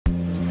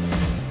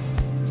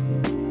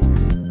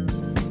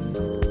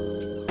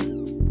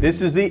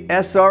This is the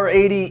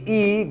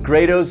SR80e,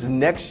 Grado's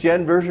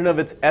next-gen version of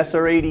its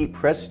SR80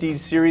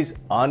 Prestige series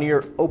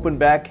on-ear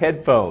open-back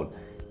headphone.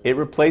 It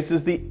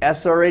replaces the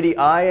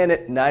SR80i, and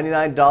at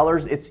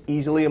 $99, it's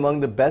easily among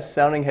the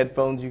best-sounding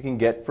headphones you can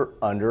get for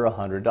under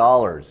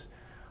 $100.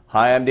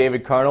 Hi, I'm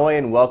David Carnoy,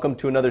 and welcome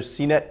to another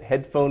CNET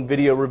headphone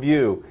video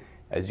review.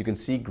 As you can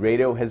see,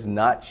 Grado has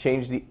not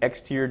changed the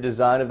exterior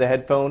design of the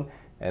headphone,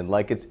 and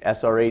like its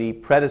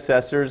SR80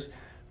 predecessors,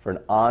 for an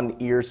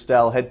on-ear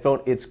style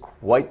headphone, it's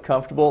quite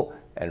comfortable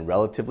and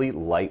relatively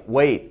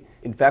lightweight.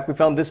 In fact, we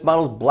found this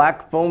model's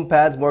black foam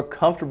pads more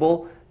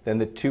comfortable than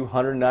the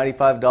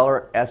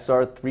 $295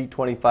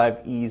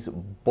 SR325e's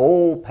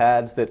bowl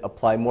pads that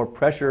apply more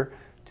pressure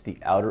to the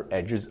outer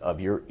edges of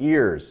your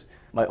ears.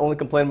 My only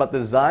complaint about the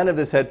design of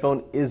this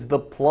headphone is the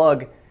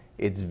plug.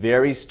 It's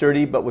very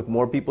sturdy, but with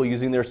more people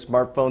using their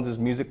smartphones as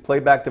music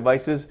playback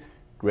devices,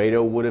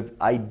 Grado would have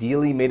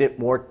ideally made it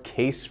more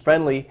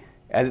case-friendly.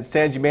 As it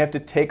stands, you may have to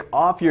take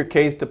off your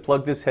case to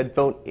plug this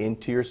headphone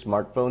into your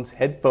smartphone's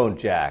headphone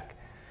jack.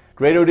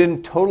 Grado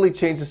didn't totally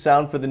change the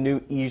sound for the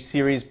new E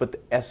series, but the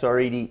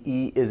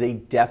SR80e is a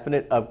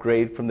definite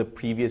upgrade from the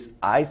previous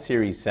I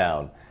series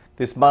sound.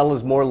 This model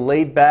is more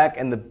laid back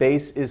and the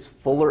bass is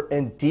fuller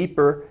and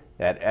deeper.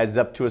 That adds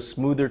up to a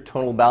smoother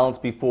tonal balance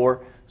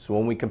before. So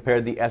when we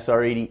compared the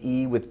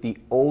SR80e with the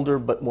older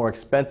but more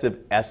expensive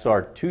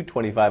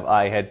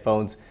SR225i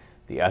headphones,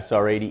 the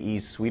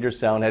SR80e's sweeter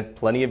sound had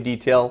plenty of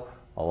detail,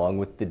 along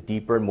with the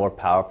deeper and more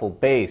powerful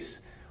bass.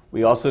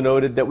 We also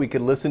noted that we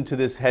could listen to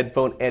this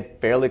headphone at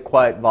fairly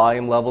quiet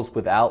volume levels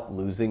without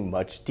losing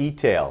much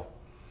detail.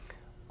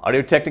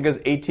 Audio-Technica's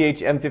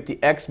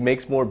ATH-M50X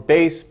makes more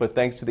bass, but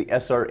thanks to the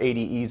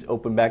SR80e's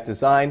open-back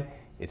design,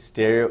 its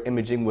stereo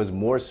imaging was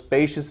more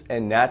spacious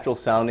and natural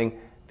sounding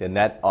than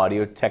that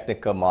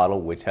Audio-Technica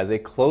model, which has a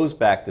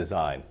closed-back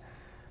design.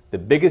 The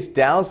biggest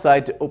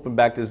downside to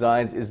open-back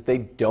designs is they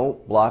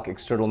don't block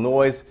external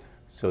noise,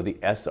 so the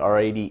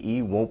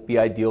SR80e won't be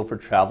ideal for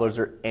travelers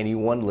or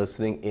anyone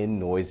listening in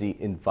noisy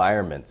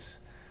environments.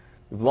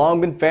 We've long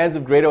been fans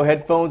of Grado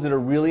headphones and are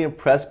really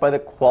impressed by the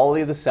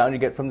quality of the sound you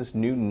get from this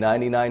new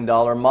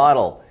 $99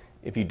 model.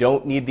 If you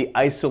don't need the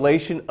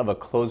isolation of a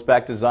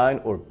closed-back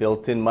design or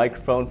built-in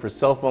microphone for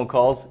cell phone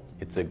calls,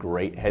 it's a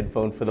great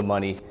headphone for the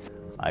money.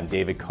 I'm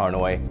David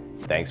Carnoy.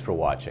 Thanks for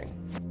watching.